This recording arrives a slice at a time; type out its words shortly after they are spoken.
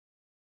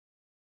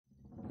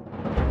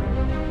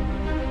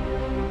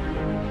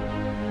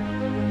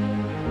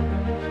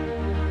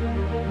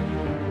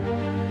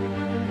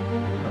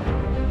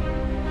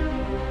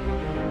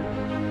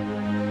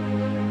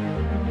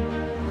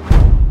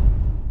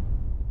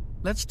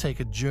Let's take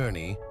a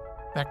journey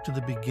back to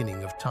the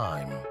beginning of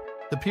time.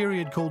 The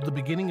period called the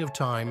beginning of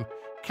time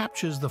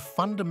captures the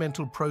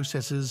fundamental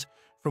processes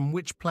from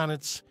which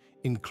planets,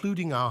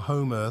 including our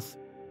home Earth,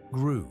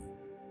 grew.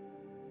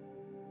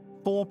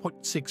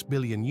 4.6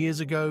 billion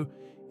years ago,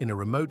 in a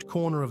remote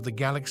corner of the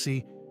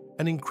galaxy,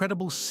 an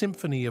incredible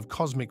symphony of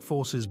cosmic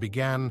forces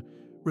began,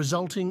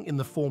 resulting in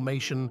the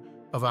formation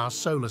of our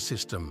solar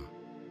system.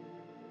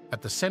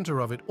 At the center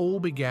of it all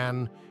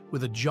began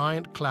with a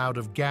giant cloud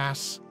of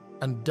gas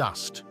and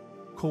dust,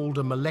 called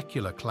a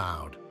molecular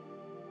cloud.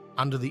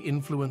 Under the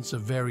influence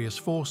of various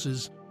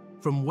forces,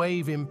 from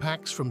wave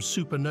impacts from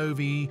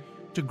supernovae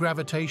to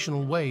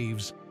gravitational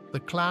waves, the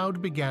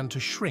cloud began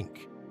to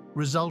shrink,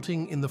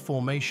 resulting in the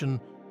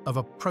formation of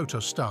a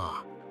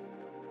protostar.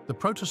 The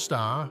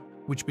protostar,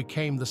 which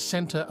became the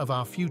center of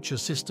our future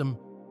system,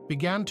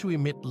 began to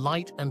emit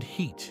light and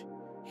heat,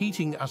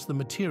 heating us the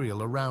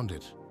material around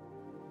it.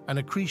 An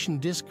accretion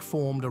disk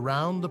formed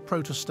around the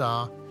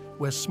protostar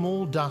where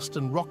small dust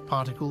and rock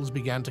particles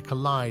began to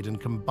collide and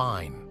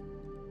combine.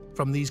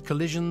 From these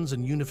collisions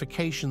and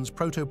unifications,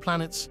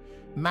 protoplanets,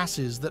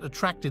 masses that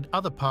attracted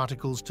other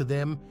particles to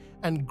them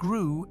and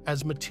grew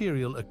as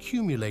material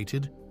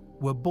accumulated,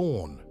 were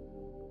born.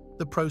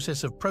 The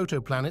process of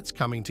protoplanets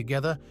coming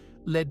together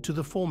led to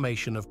the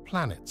formation of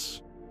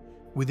planets.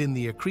 Within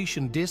the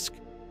accretion disk,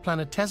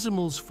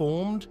 planetesimals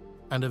formed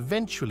and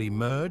eventually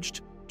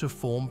merged to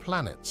form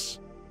planets.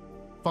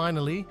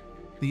 Finally,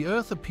 the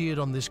Earth appeared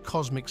on this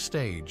cosmic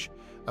stage.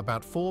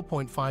 About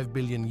 4.5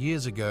 billion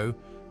years ago,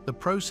 the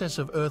process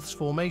of Earth's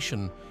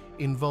formation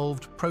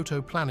involved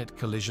protoplanet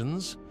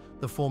collisions,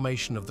 the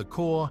formation of the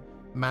core,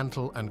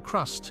 mantle, and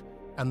crust,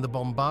 and the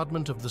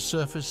bombardment of the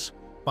surface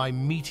by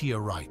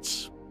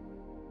meteorites.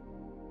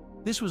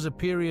 This was a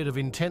period of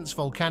intense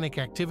volcanic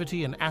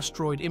activity and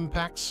asteroid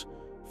impacts,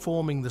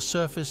 forming the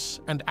surface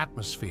and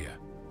atmosphere.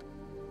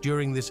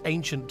 During this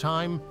ancient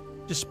time,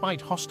 despite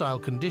hostile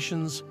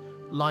conditions,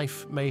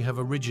 life may have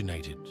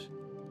originated.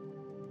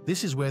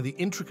 This is where the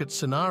intricate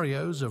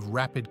scenarios of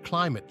rapid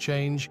climate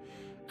change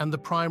and the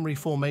primary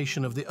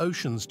formation of the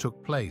oceans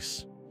took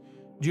place.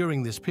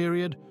 During this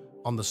period,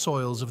 on the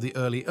soils of the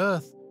early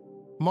Earth,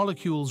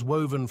 molecules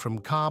woven from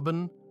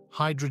carbon,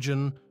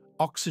 hydrogen,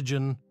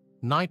 oxygen,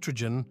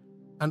 nitrogen,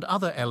 and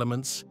other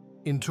elements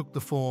took the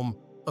form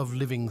of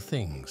living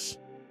things.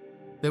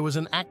 There was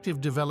an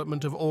active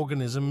development of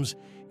organisms,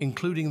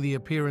 including the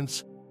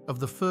appearance of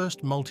the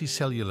first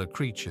multicellular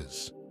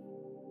creatures.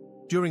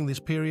 During this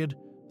period,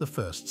 the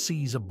first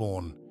seas are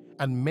born,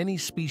 and many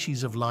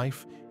species of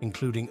life,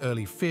 including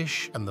early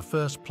fish and the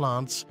first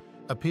plants,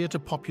 appear to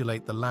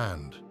populate the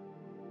land.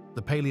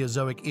 The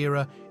Paleozoic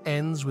era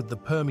ends with the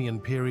Permian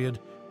period,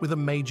 with a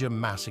major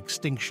mass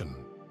extinction.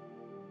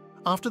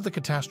 After the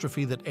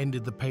catastrophe that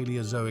ended the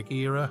Paleozoic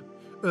era,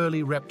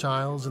 early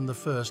reptiles and the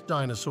first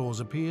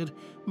dinosaurs appeared,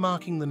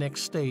 marking the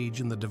next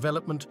stage in the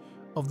development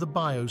of the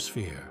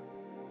biosphere.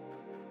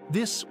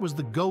 This was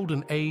the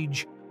golden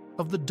age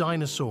of the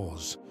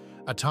dinosaurs,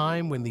 a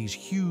time when these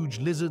huge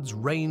lizards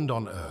reigned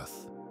on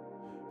Earth.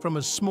 From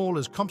as small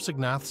as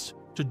compsognaths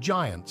to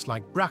giants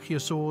like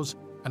brachiosaurs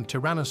and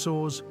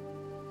tyrannosaurs,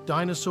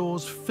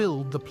 dinosaurs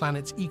filled the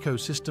planet's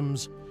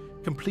ecosystems,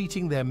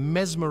 completing their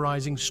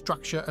mesmerizing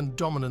structure and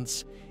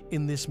dominance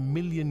in this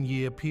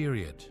million-year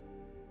period.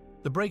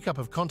 The breakup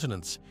of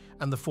continents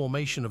and the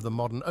formation of the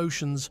modern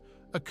oceans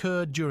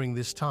occurred during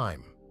this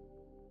time.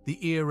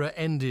 The era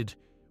ended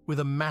with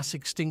a mass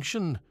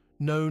extinction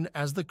known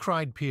as the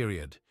Cride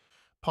period.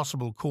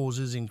 Possible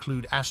causes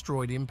include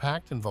asteroid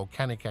impact and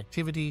volcanic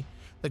activity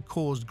that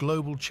caused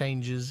global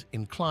changes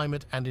in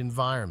climate and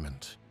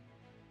environment.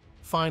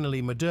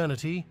 Finally,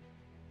 modernity.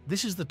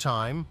 This is the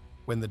time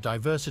when the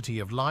diversity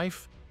of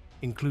life,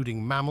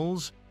 including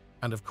mammals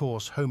and of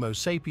course Homo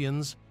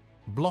sapiens,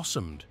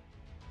 blossomed.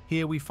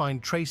 Here we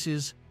find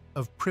traces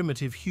of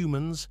primitive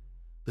humans,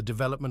 the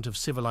development of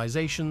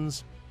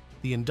civilizations,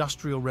 the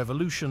Industrial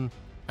Revolution,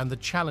 and the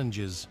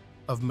challenges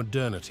of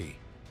modernity.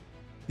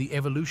 The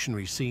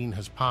evolutionary scene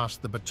has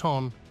passed the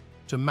baton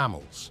to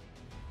mammals.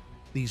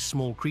 These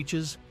small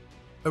creatures,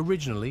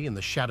 originally in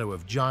the shadow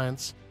of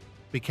giants,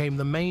 became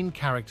the main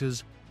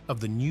characters of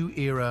the new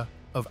era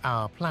of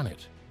our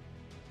planet.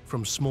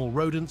 From small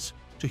rodents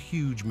to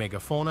huge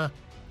megafauna,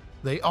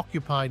 they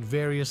occupied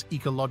various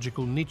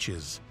ecological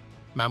niches.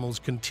 Mammals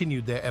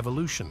continued their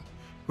evolution.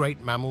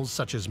 Great mammals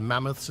such as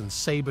mammoths and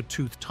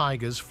saber-toothed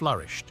tigers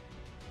flourished.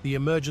 The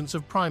emergence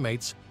of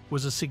primates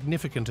was a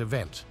significant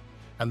event,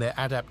 and their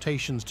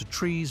adaptations to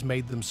trees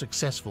made them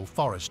successful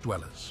forest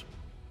dwellers.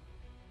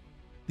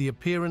 The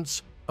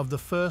appearance of the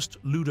first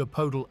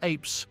ludopodal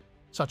apes,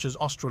 such as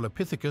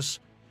Australopithecus,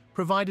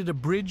 provided a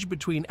bridge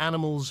between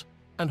animals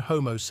and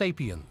Homo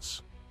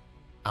sapiens.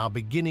 Our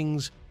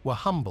beginnings were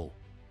humble: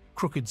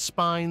 crooked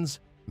spines,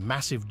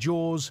 massive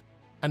jaws,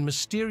 and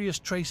mysterious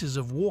traces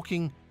of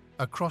walking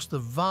across the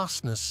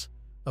vastness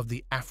of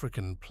the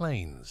African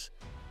plains.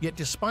 Yet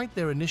despite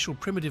their initial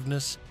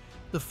primitiveness,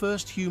 the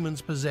first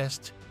humans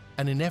possessed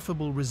an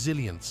ineffable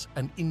resilience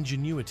and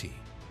ingenuity.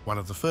 One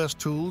of the first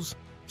tools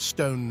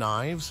Stone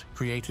knives,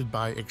 created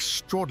by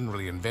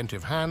extraordinarily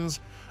inventive hands,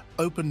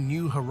 opened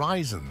new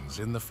horizons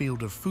in the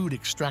field of food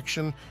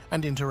extraction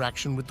and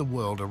interaction with the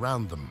world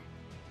around them.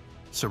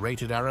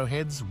 Serrated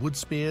arrowheads, wood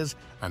spears,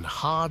 and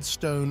hard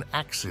stone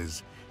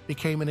axes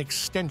became an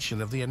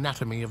extension of the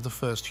anatomy of the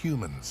first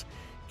humans,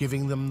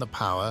 giving them the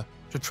power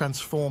to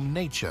transform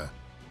nature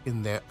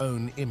in their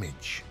own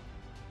image.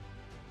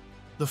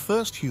 The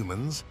first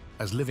humans,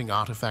 as living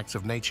artifacts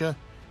of nature,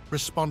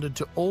 responded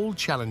to all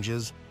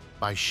challenges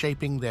by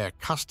shaping their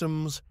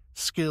customs,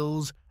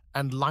 skills,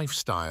 and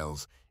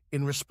lifestyles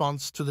in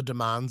response to the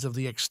demands of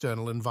the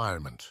external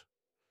environment.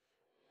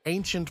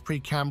 Ancient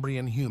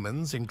Precambrian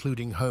humans,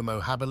 including Homo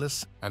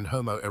habilis and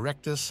Homo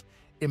erectus,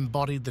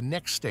 embodied the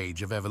next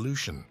stage of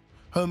evolution.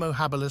 Homo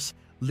habilis,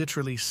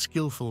 literally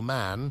skillful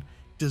man,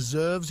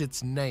 deserves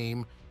its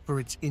name for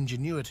its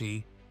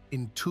ingenuity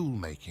in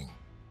tool-making.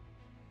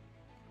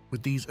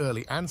 With these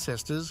early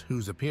ancestors,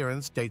 whose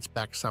appearance dates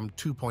back some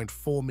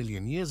 2.4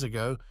 million years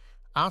ago,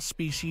 our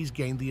species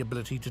gained the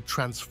ability to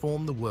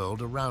transform the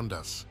world around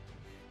us.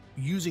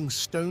 Using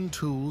stone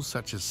tools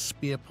such as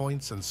spear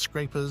points and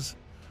scrapers,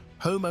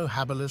 Homo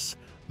habilis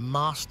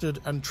mastered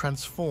and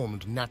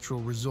transformed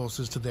natural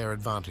resources to their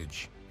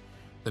advantage.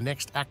 The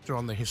next actor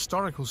on the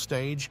historical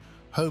stage,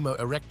 Homo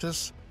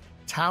erectus,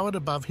 towered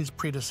above his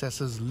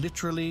predecessors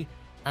literally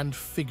and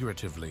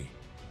figuratively.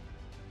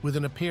 With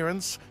an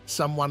appearance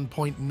some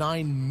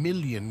 1.9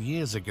 million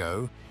years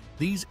ago,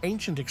 these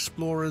ancient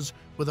explorers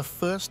were the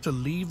first to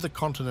leave the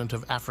continent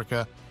of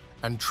Africa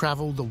and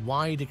travel the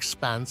wide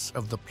expanse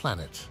of the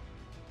planet.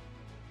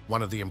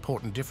 One of the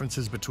important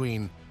differences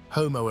between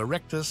Homo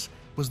erectus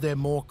was their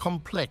more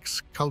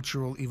complex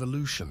cultural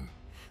evolution.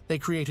 They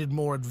created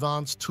more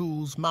advanced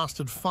tools,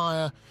 mastered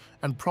fire,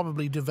 and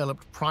probably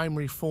developed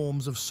primary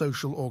forms of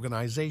social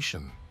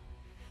organization.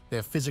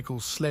 Their physical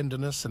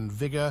slenderness and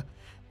vigor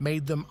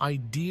made them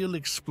ideal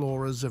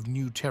explorers of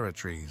new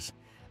territories,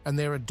 and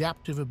their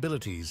adaptive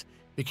abilities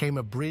became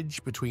a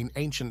bridge between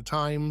ancient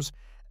times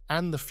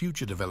and the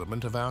future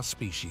development of our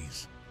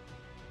species.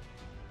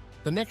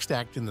 The next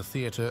act in the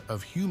theater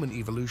of human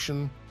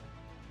evolution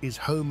is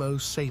Homo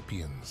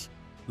sapiens,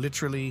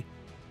 literally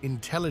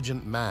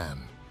intelligent man,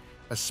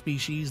 a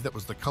species that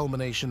was the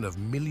culmination of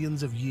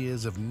millions of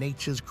years of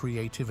nature's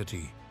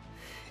creativity.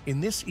 In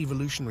this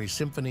evolutionary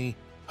symphony,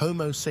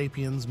 Homo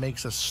sapiens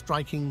makes a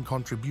striking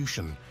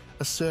contribution,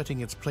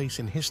 asserting its place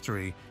in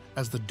history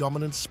as the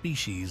dominant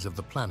species of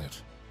the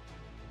planet.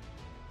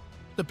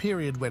 The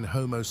period when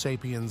Homo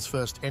sapiens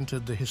first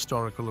entered the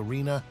historical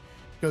arena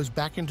goes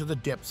back into the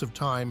depths of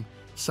time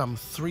some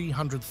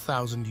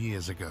 300,000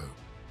 years ago.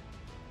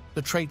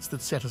 The traits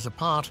that set us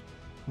apart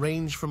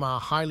range from our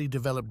highly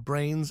developed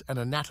brains and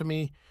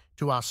anatomy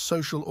to our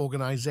social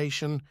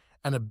organization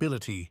and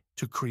ability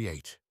to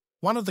create.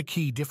 One of the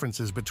key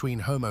differences between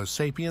Homo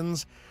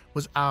sapiens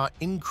was our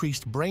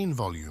increased brain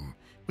volume,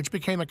 which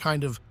became a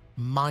kind of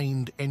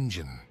mind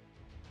engine.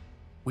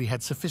 We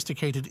had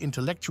sophisticated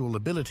intellectual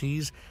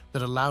abilities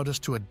that allowed us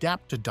to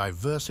adapt to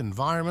diverse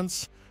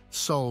environments,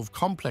 solve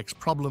complex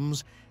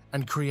problems,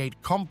 and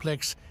create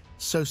complex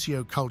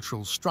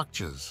socio-cultural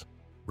structures.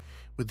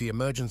 With the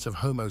emergence of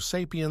Homo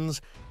sapiens,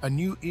 a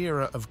new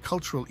era of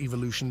cultural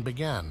evolution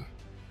began.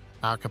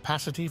 Our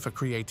capacity for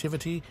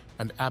creativity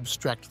and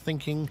abstract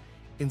thinking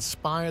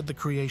inspired the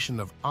creation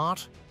of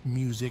art,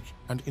 music,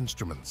 and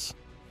instruments.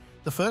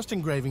 The first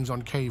engravings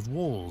on cave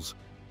walls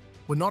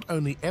were not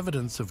only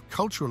evidence of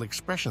cultural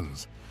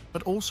expressions,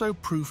 but also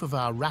proof of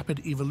our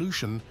rapid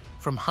evolution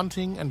from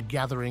hunting and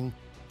gathering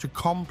to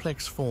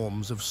complex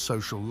forms of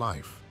social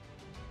life.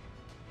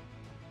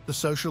 The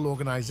social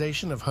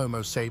organization of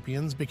Homo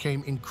sapiens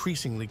became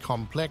increasingly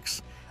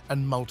complex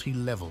and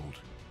multi-leveled.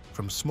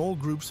 From small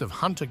groups of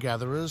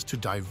hunter-gatherers to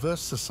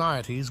diverse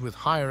societies with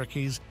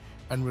hierarchies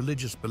and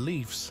religious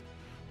beliefs,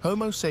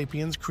 Homo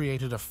sapiens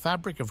created a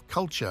fabric of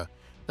culture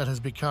that has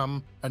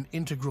become an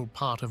integral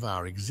part of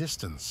our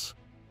existence.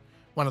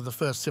 One of the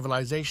first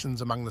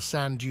civilizations among the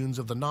sand dunes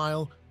of the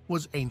Nile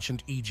was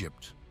ancient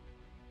Egypt.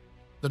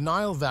 The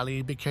Nile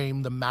Valley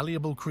became the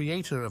malleable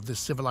creator of this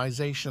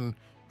civilization,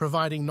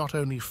 providing not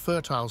only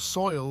fertile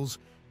soils,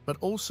 but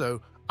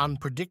also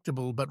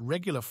unpredictable but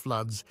regular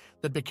floods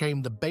that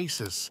became the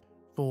basis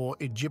for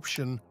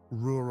Egyptian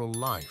rural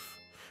life.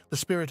 The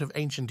spirit of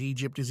ancient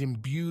Egypt is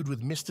imbued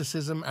with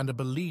mysticism and a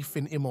belief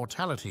in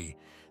immortality.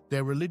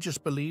 Their religious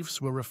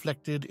beliefs were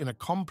reflected in a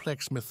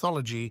complex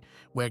mythology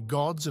where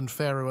gods and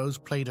pharaohs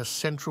played a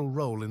central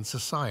role in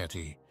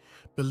society.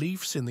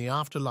 Beliefs in the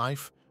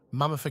afterlife,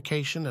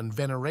 mummification, and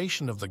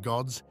veneration of the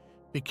gods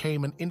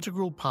became an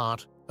integral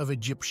part of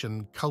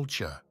Egyptian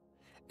culture.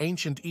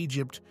 Ancient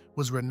Egypt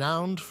was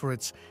renowned for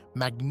its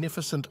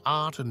magnificent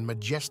art and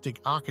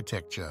majestic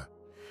architecture.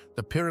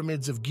 The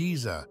pyramids of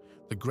Giza,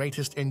 the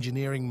greatest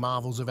engineering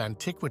marvels of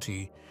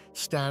antiquity,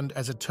 stand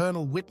as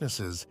eternal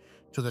witnesses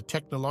to the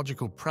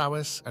technological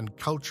prowess and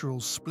cultural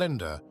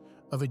splendor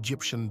of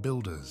Egyptian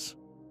builders.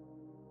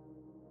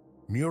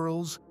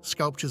 Murals,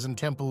 sculptures, and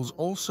temples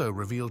also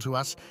reveal to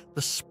us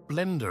the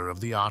splendor of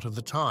the art of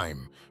the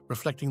time,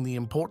 reflecting the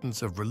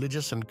importance of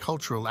religious and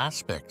cultural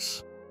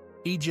aspects.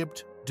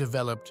 Egypt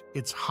developed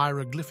its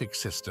hieroglyphic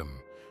system,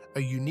 a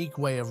unique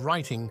way of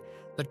writing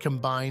that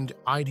combined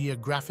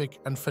ideographic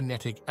and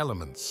phonetic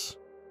elements.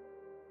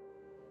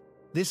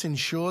 This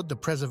ensured the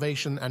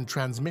preservation and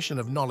transmission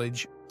of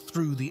knowledge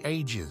through the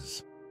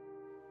ages.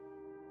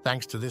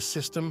 Thanks to this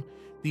system,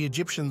 the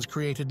Egyptians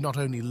created not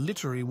only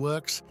literary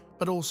works,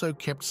 but also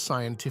kept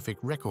scientific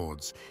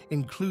records,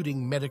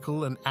 including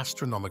medical and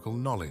astronomical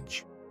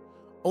knowledge.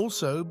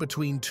 Also,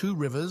 between two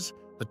rivers,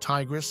 the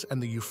Tigris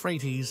and the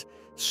Euphrates,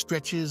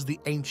 stretches the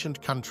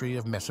ancient country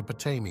of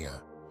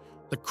Mesopotamia,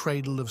 the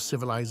cradle of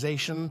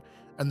civilization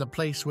and the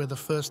place where the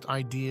first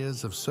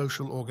ideas of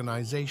social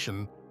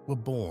organization were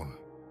born.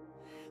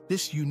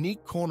 This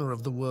unique corner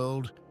of the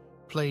world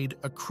played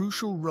a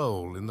crucial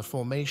role in the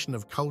formation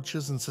of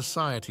cultures and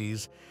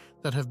societies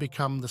that have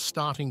become the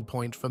starting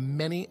point for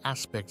many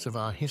aspects of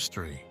our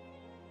history.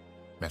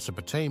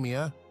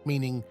 Mesopotamia,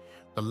 meaning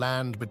the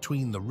land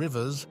between the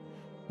rivers,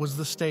 was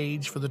the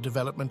stage for the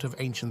development of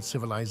ancient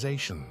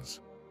civilizations.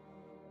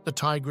 The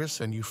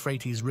Tigris and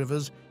Euphrates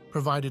rivers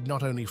provided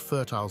not only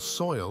fertile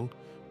soil,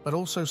 but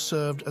also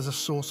served as a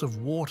source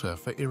of water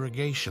for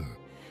irrigation,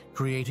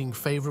 creating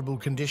favorable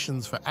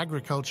conditions for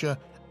agriculture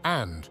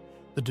and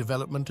the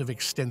development of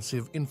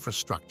extensive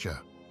infrastructure.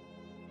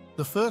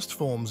 The first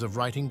forms of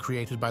writing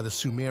created by the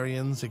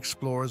Sumerians,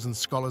 explorers, and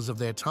scholars of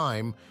their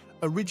time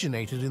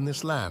originated in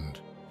this land.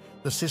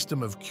 The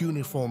system of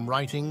cuneiform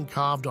writing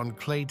carved on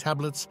clay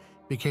tablets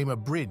became a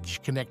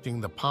bridge connecting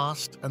the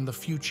past and the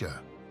future.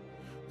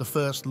 The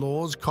first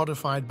laws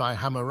codified by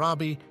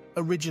Hammurabi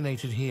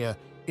originated here,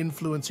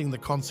 influencing the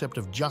concept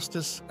of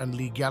justice and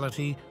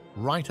legality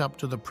right up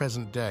to the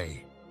present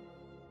day.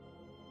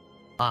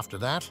 After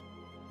that,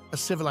 a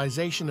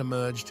civilization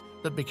emerged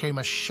that became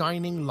a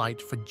shining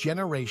light for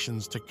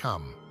generations to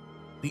come: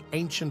 the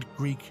ancient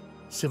Greek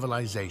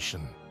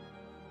civilization.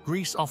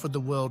 Greece offered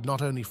the world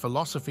not only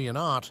philosophy and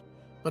art,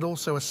 but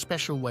also a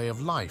special way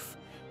of life,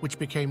 which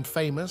became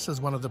famous as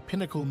one of the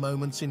pinnacle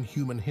moments in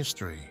human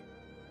history.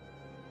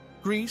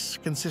 Greece,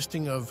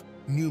 consisting of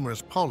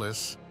numerous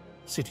polis,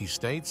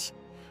 city-states,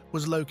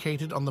 was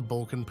located on the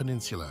Balkan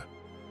Peninsula.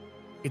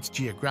 Its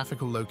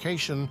geographical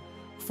location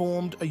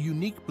formed a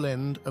unique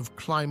blend of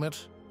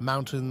climate,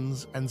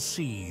 mountains, and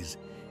seas,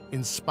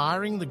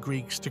 inspiring the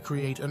Greeks to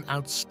create an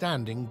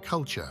outstanding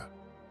culture.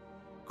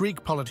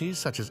 Greek polities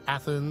such as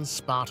Athens,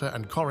 Sparta,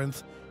 and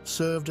Corinth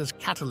served as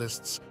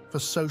catalysts for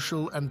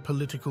social and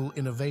political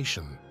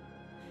innovation.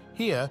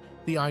 Here,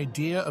 the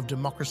idea of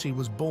democracy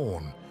was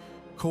born,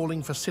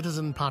 calling for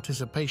citizen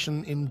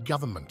participation in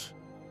government.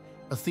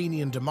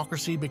 Athenian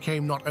democracy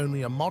became not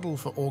only a model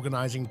for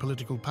organizing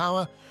political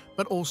power,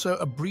 but also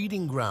a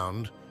breeding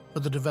ground for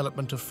the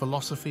development of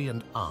philosophy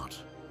and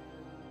art.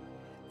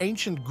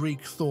 Ancient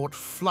Greek thought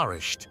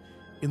flourished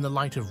in the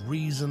light of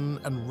reason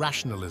and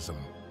rationalism.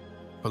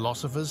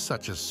 Philosophers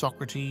such as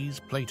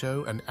Socrates,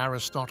 Plato, and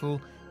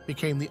Aristotle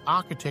became the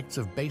architects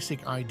of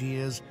basic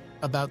ideas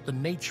about the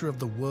nature of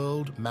the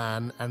world,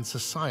 man, and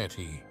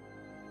society.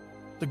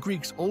 The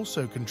Greeks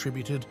also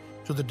contributed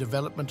to the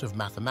development of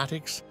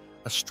mathematics,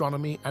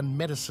 astronomy, and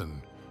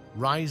medicine,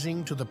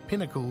 rising to the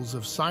pinnacles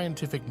of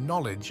scientific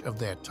knowledge of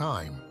their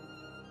time.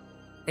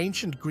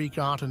 Ancient Greek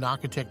art and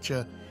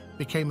architecture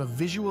became a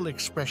visual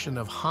expression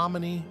of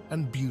harmony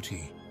and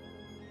beauty.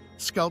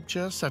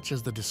 Sculpture such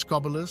as the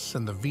Discobolus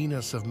and the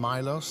Venus of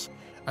Milos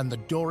and the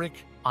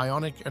Doric,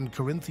 Ionic, and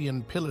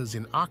Corinthian pillars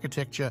in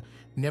architecture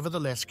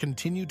nevertheless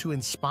continue to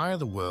inspire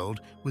the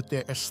world with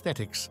their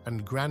aesthetics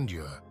and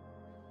grandeur.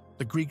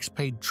 The Greeks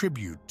paid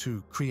tribute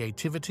to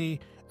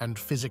creativity and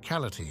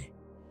physicality.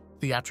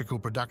 Theatrical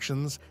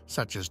productions,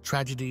 such as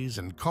tragedies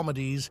and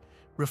comedies,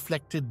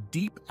 reflected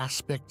deep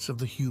aspects of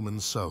the human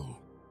soul.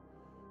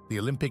 The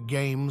Olympic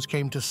Games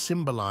came to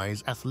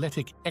symbolize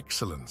athletic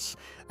excellence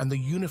and the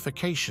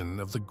unification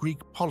of the Greek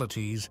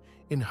polities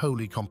in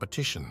holy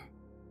competition.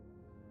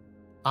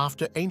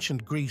 After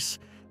ancient Greece,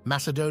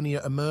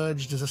 Macedonia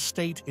emerged as a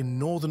state in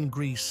northern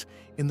Greece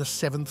in the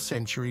 7th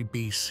century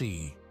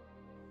BC.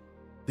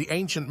 The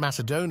ancient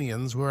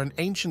Macedonians were an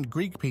ancient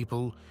Greek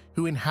people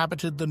who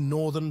inhabited the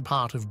northern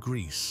part of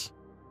Greece.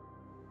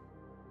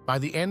 By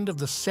the end of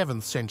the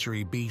 7th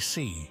century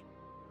BC,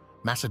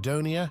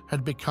 Macedonia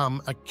had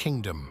become a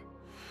kingdom.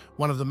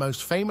 One of the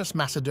most famous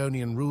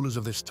Macedonian rulers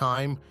of this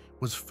time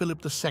was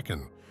Philip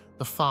II,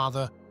 the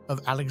father of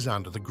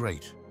Alexander the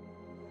Great.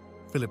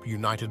 Philip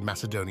united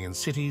Macedonian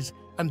cities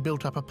and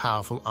built up a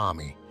powerful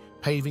army,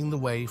 paving the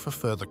way for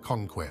further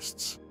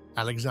conquests.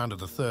 Alexander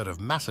III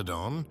of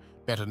Macedon,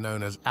 better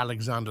known as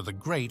Alexander the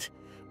Great,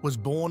 was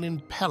born in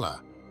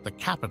Pella, the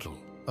capital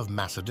of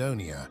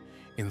Macedonia,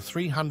 in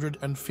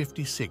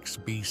 356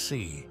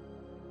 BC.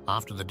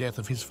 After the death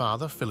of his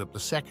father, Philip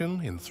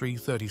II, in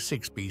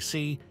 336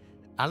 BC,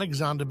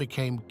 Alexander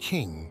became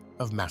king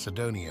of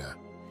Macedonia.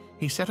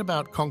 He set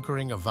about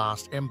conquering a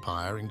vast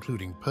empire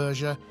including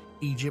Persia,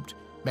 Egypt,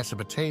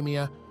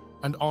 Mesopotamia,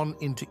 and on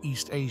into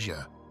East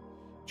Asia.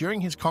 During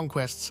his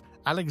conquests,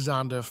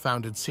 Alexander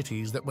founded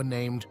cities that were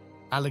named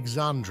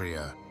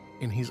Alexandria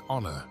in his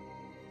honor.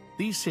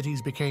 These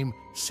cities became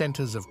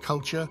centers of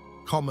culture,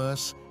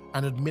 commerce,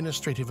 and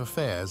administrative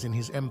affairs in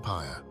his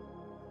empire.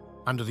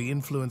 Under the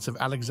influence of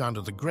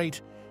Alexander the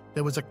Great,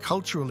 there was a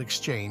cultural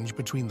exchange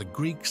between the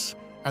Greeks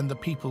and the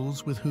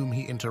peoples with whom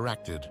he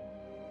interacted.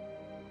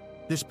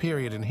 This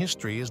period in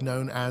history is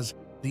known as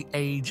the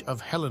Age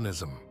of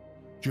Hellenism,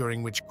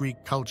 during which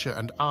Greek culture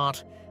and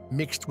art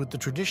mixed with the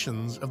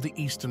traditions of the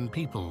Eastern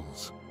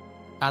peoples.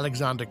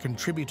 Alexander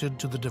contributed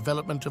to the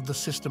development of the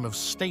system of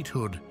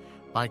statehood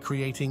by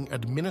creating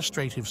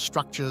administrative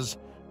structures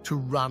to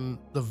run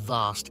the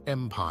vast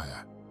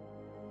empire.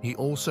 He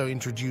also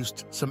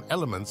introduced some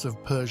elements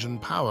of Persian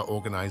power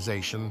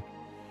organization.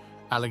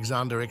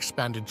 Alexander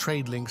expanded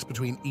trade links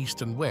between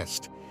East and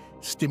West,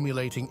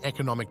 stimulating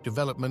economic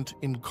development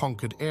in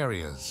conquered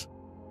areas.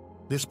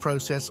 This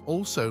process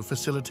also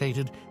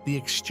facilitated the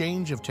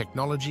exchange of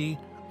technology,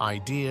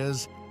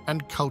 ideas,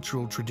 and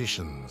cultural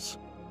traditions.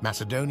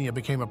 Macedonia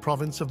became a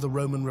province of the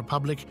Roman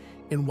Republic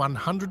in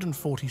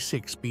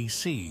 146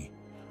 BC,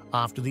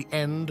 after the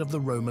end of the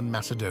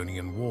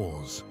Roman-Macedonian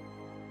Wars.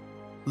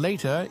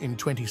 Later, in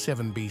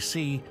 27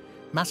 BC,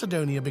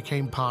 Macedonia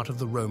became part of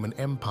the Roman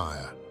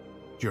Empire.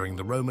 During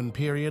the Roman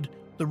period,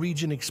 the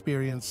region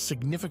experienced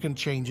significant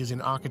changes in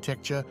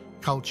architecture,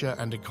 culture,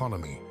 and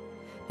economy.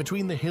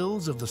 Between the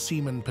hills of the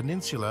Seaman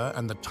Peninsula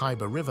and the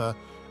Tiber River,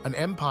 an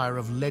empire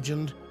of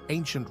legend,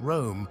 ancient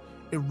Rome,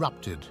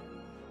 erupted.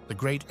 The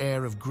great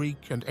heir of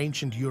Greek and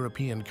ancient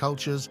European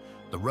cultures,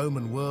 the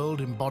Roman world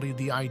embodied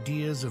the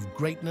ideas of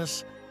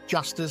greatness,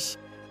 justice,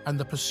 and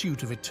the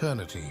pursuit of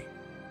eternity.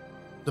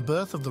 The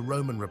birth of the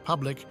Roman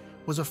Republic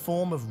was a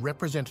form of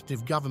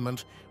representative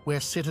government where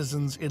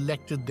citizens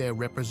elected their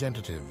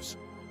representatives.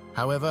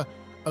 However,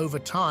 over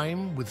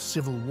time, with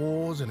civil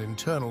wars and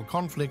internal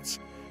conflicts,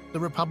 the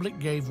Republic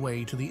gave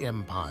way to the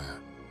Empire.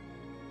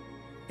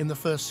 In the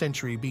 1st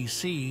century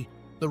BC,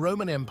 the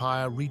Roman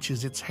Empire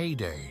reaches its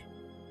heyday.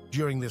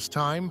 During this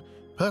time,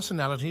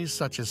 personalities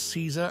such as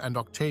Caesar and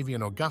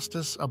Octavian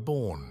Augustus are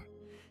born.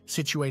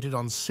 Situated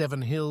on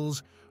 7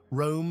 hills,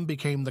 Rome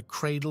became the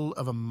cradle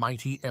of a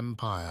mighty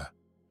empire.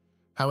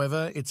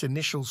 However, its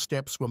initial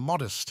steps were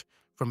modest,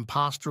 from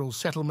pastoral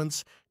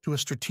settlements to a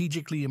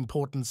strategically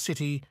important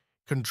city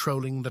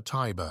controlling the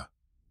Tiber.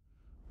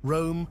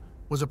 Rome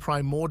was a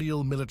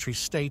primordial military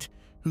state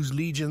whose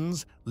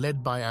legions,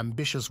 led by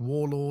ambitious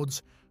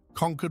warlords,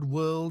 conquered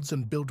worlds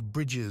and built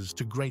bridges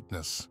to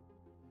greatness.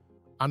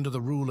 Under the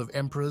rule of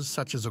emperors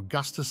such as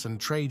Augustus and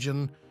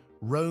Trajan,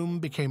 Rome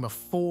became a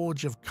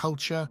forge of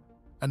culture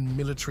and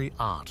military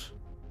art.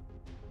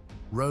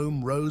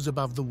 Rome rose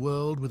above the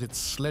world with its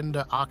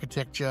slender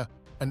architecture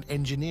and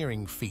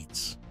engineering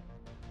feats.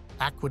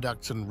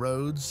 Aqueducts and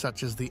roads,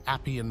 such as the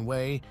Appian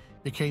Way,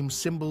 became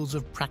symbols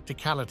of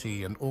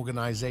practicality and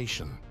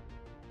organization.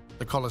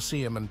 The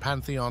Colosseum and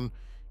Pantheon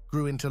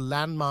grew into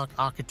landmark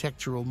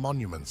architectural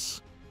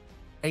monuments.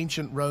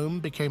 Ancient Rome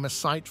became a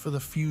site for the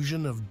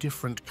fusion of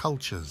different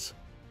cultures.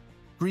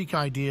 Greek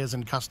ideas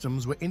and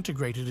customs were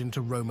integrated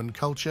into Roman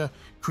culture,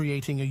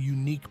 creating a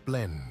unique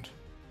blend.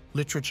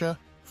 Literature,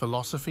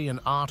 philosophy, and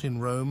art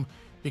in Rome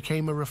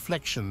became a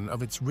reflection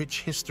of its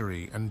rich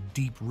history and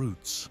deep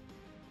roots.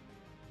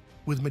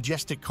 With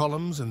majestic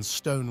columns and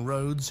stone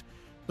roads,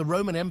 the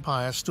Roman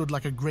Empire stood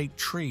like a great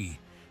tree,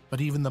 but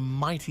even the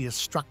mightiest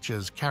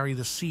structures carry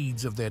the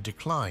seeds of their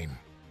decline.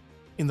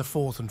 In the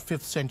 4th and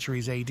 5th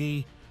centuries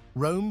AD,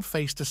 Rome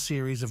faced a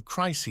series of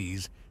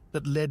crises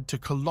that led to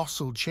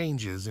colossal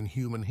changes in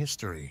human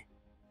history.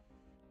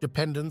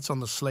 Dependence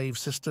on the slave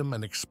system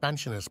and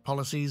expansionist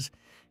policies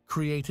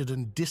created a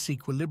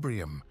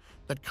disequilibrium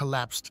that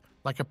collapsed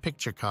like a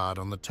picture card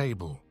on the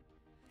table.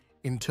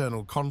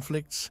 Internal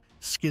conflicts,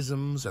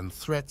 schisms, and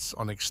threats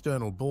on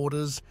external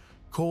borders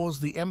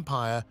caused the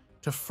empire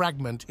to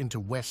fragment into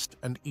West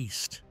and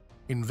East.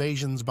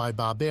 Invasions by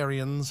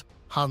barbarians,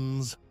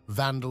 Huns,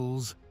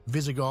 Vandals,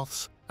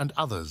 Visigoths, and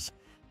others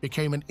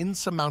became an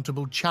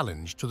insurmountable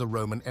challenge to the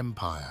Roman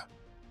Empire.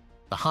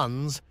 The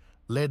Huns,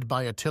 led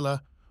by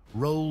Attila,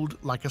 rolled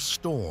like a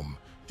storm,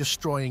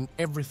 destroying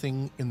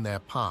everything in their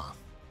path.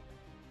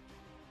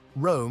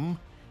 Rome,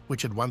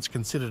 which had once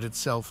considered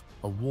itself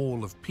a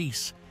wall of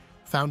peace,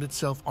 found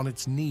itself on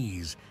its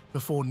knees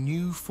before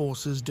new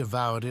forces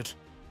devoured it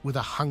with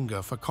a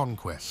hunger for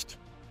conquest.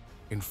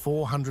 In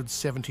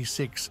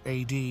 476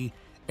 AD,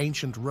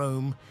 ancient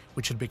Rome,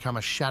 which had become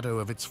a shadow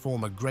of its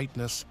former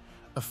greatness,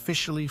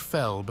 officially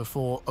fell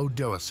before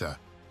Odoacer,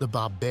 the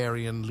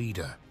barbarian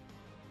leader.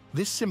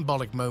 This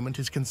symbolic moment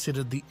is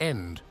considered the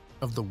end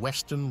of the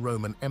Western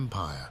Roman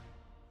Empire.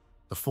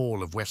 The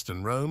fall of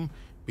Western Rome,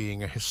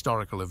 being a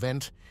historical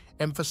event,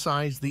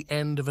 emphasized the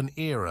end of an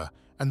era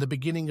and the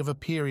beginning of a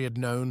period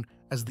known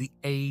as the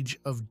Age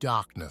of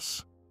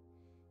Darkness.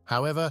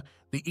 However,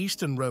 the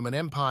Eastern Roman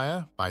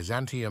Empire,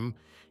 Byzantium,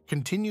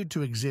 continued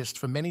to exist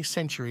for many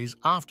centuries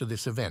after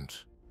this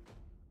event.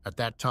 At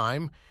that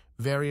time,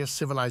 various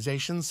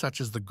civilizations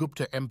such as the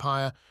Gupta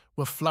Empire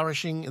were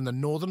flourishing in the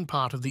northern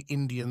part of the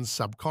Indian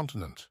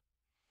subcontinent.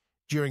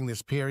 During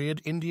this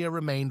period, India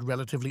remained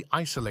relatively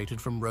isolated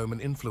from Roman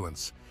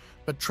influence,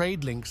 but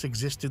trade links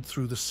existed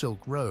through the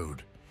Silk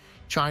Road.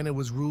 China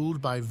was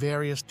ruled by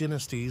various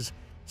dynasties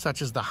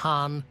such as the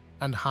Han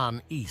and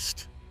Han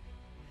East.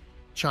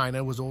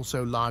 China was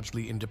also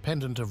largely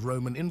independent of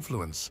Roman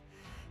influence,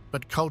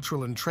 but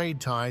cultural and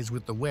trade ties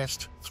with the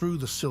West through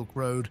the Silk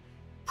Road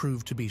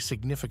proved to be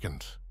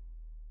significant.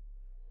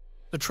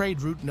 The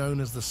trade route known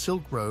as the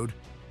Silk Road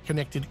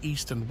connected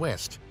East and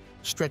West,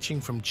 stretching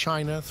from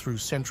China through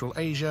Central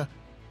Asia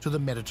to the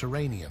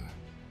Mediterranean.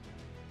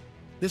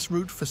 This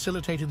route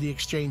facilitated the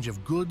exchange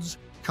of goods,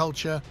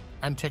 culture,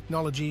 and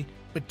technology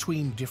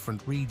between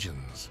different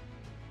regions.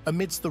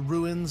 Amidst the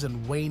ruins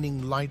and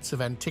waning lights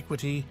of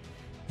antiquity,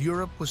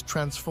 Europe was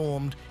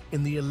transformed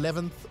in the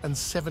 11th and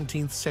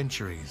 17th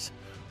centuries,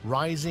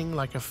 rising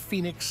like a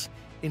phoenix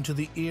into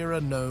the era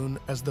known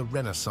as the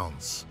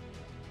Renaissance.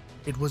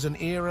 It was an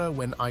era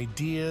when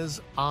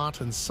ideas,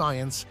 art, and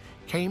science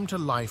came to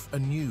life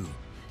anew,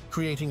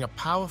 creating a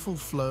powerful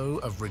flow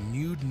of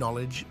renewed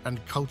knowledge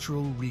and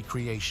cultural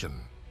recreation.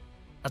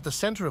 At the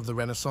center of the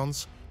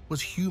Renaissance was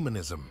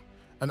humanism,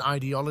 an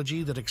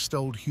ideology that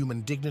extolled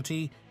human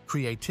dignity,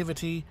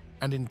 creativity,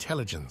 and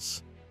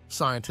intelligence.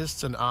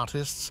 Scientists and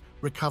artists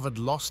recovered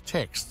lost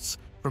texts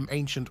from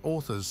ancient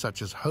authors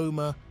such as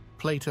Homer,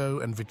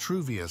 Plato, and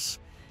Vitruvius,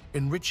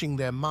 enriching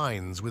their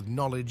minds with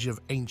knowledge of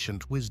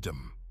ancient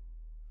wisdom.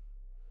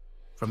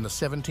 From the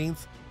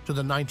 17th to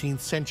the 19th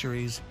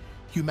centuries,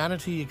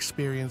 humanity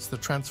experienced the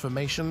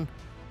transformation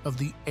of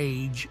the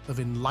Age of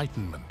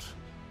Enlightenment.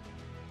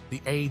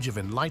 The Age of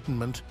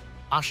Enlightenment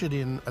ushered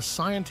in a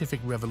scientific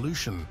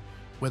revolution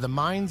where the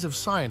minds of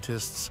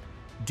scientists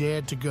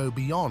dared to go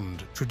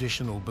beyond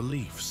traditional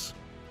beliefs.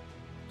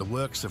 The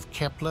works of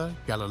Kepler,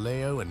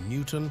 Galileo, and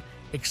Newton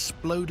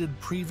exploded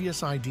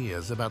previous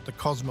ideas about the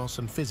cosmos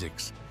and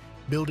physics,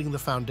 building the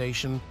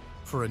foundation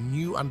for a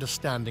new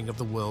understanding of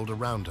the world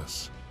around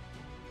us.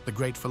 The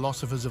great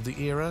philosophers of the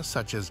era,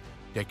 such as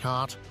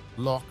Descartes,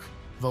 Locke,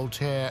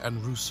 Voltaire,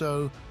 and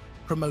Rousseau,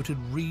 promoted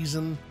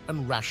reason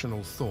and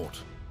rational thought.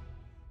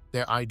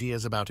 Their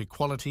ideas about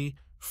equality,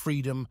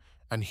 freedom,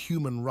 and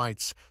human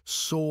rights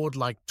soared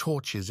like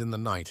torches in the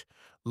night,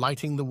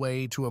 lighting the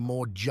way to a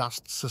more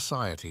just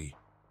society.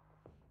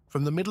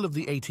 From the middle of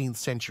the 18th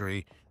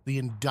century, the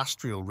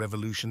Industrial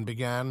Revolution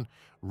began,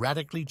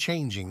 radically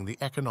changing the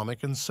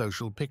economic and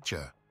social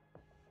picture.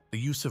 The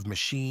use of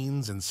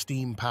machines and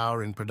steam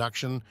power in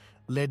production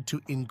led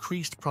to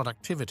increased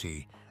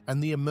productivity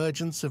and the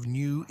emergence of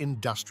new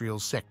industrial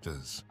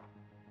sectors.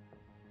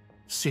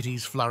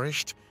 Cities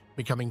flourished,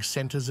 becoming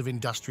centers of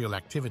industrial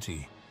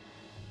activity.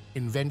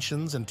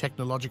 Inventions and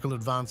technological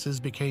advances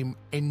became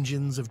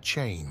engines of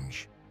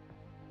change.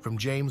 From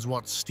James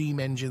Watt's steam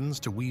engines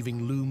to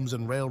weaving looms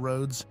and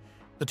railroads,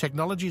 the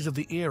technologies of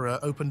the era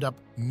opened up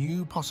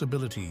new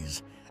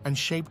possibilities and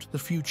shaped the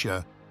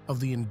future of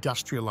the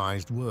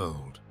industrialized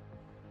world.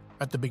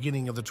 At the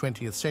beginning of the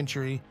 20th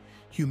century,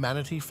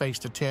 humanity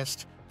faced a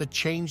test that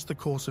changed the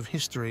course of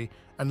history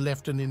and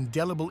left an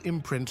indelible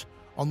imprint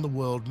on the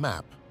world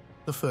map,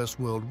 the First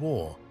World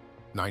War,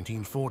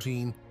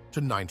 1914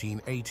 to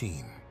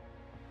 1918.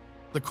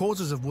 The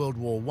causes of World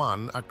War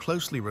I are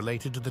closely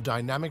related to the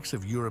dynamics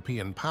of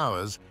European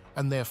powers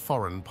and their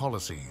foreign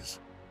policies.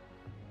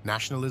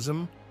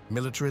 Nationalism,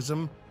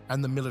 militarism,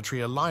 and the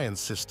military alliance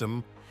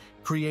system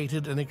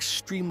created an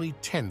extremely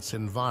tense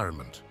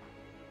environment.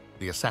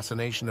 The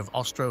assassination of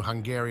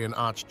Austro-Hungarian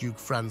Archduke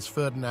Franz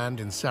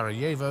Ferdinand in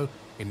Sarajevo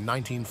in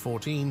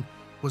 1914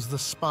 was the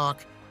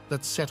spark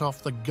that set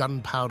off the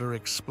gunpowder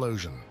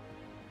explosion.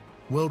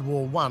 World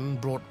War I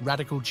brought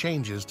radical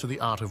changes to the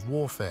art of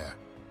warfare.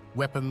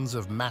 Weapons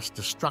of mass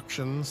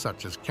destruction,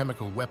 such as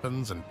chemical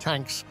weapons and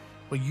tanks,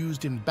 were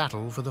used in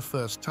battle for the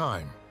first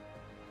time.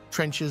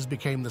 Trenches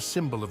became the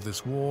symbol of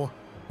this war,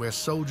 where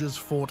soldiers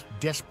fought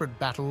desperate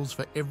battles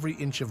for every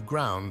inch of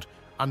ground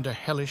under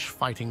hellish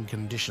fighting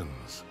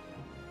conditions.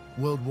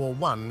 World War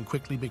I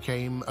quickly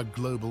became a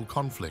global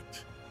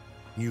conflict.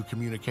 New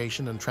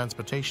communication and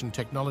transportation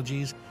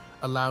technologies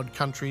allowed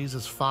countries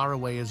as far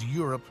away as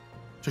Europe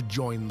to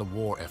join the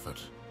war effort.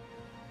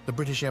 The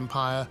British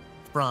Empire,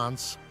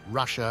 France,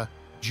 Russia,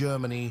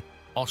 Germany,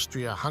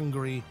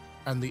 Austria-Hungary,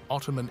 and the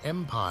Ottoman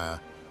Empire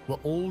were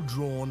all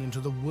drawn into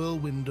the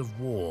whirlwind of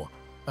war,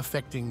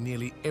 affecting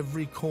nearly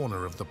every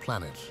corner of the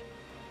planet.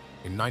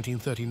 In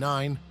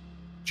 1939,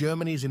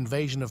 Germany's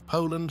invasion of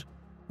Poland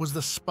was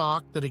the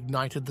spark that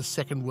ignited the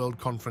Second World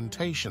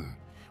Confrontation,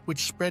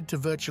 which spread to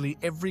virtually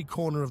every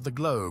corner of the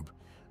globe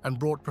and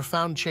brought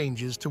profound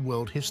changes to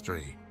world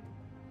history.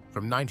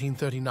 From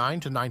 1939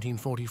 to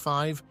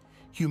 1945,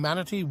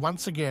 humanity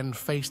once again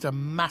faced a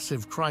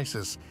massive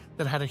crisis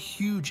that had a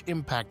huge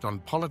impact on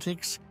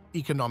politics,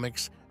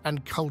 economics,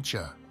 and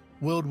culture.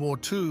 World War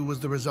II was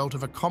the result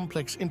of a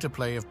complex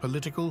interplay of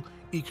political,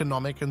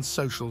 economic, and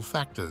social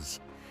factors.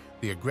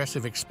 The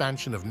aggressive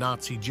expansion of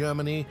Nazi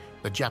Germany,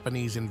 the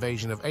Japanese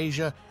invasion of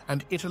Asia,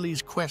 and Italy's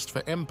quest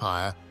for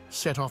empire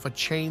set off a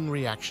chain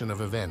reaction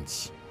of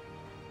events.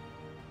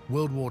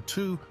 World War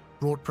II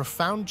brought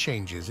profound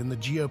changes in the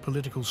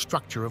geopolitical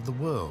structure of the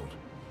world.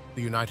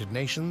 The United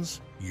Nations,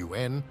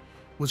 UN,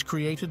 was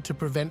created to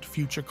prevent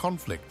future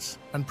conflicts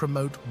and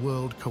promote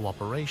world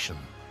cooperation.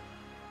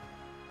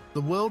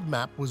 The world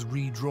map was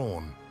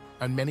redrawn,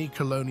 and many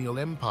colonial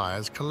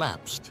empires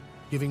collapsed,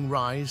 giving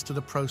rise to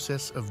the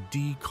process of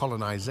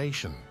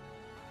decolonization.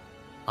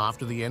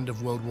 After the end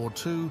of World War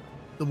II,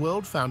 the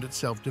world found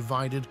itself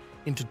divided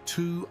into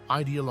two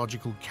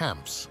ideological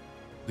camps: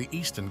 the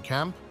Eastern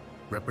camp,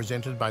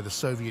 represented by the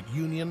Soviet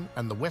Union,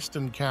 and the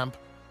Western camp,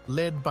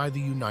 led by the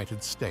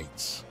United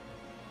States.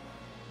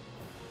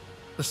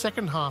 The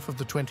second half of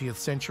the 20th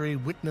century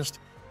witnessed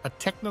a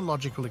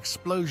technological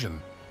explosion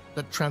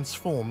that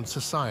transformed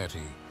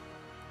society.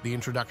 The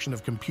introduction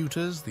of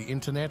computers, the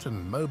internet,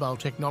 and mobile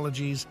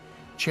technologies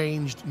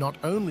changed not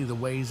only the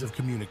ways of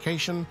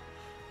communication,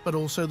 but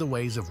also the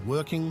ways of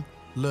working,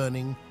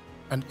 learning,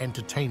 and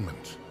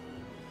entertainment.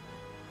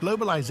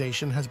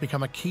 Globalization has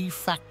become a key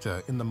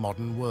factor in the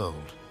modern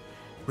world,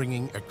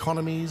 bringing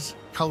economies,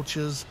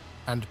 cultures,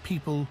 and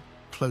people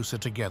closer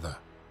together.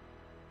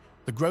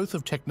 The growth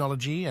of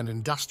technology and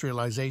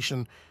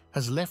industrialization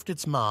has left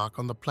its mark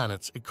on the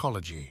planet's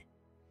ecology.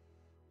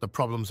 The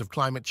problems of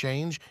climate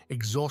change,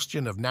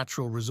 exhaustion of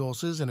natural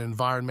resources, and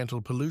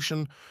environmental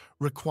pollution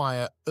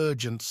require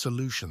urgent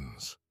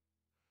solutions.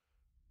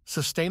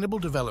 Sustainable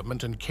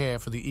development and care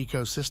for the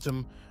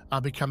ecosystem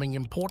are becoming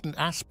important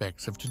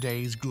aspects of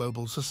today's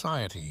global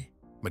society.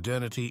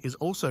 Modernity is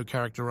also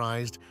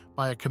characterized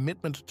by a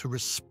commitment to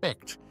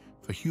respect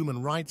for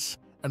human rights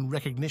and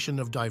recognition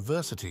of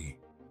diversity.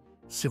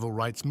 Civil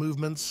rights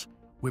movements,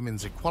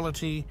 women's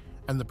equality,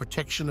 and the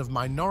protection of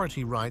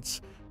minority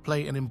rights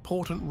play an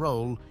important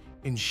role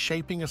in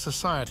shaping a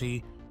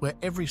society where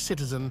every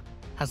citizen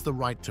has the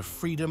right to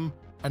freedom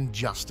and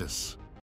justice.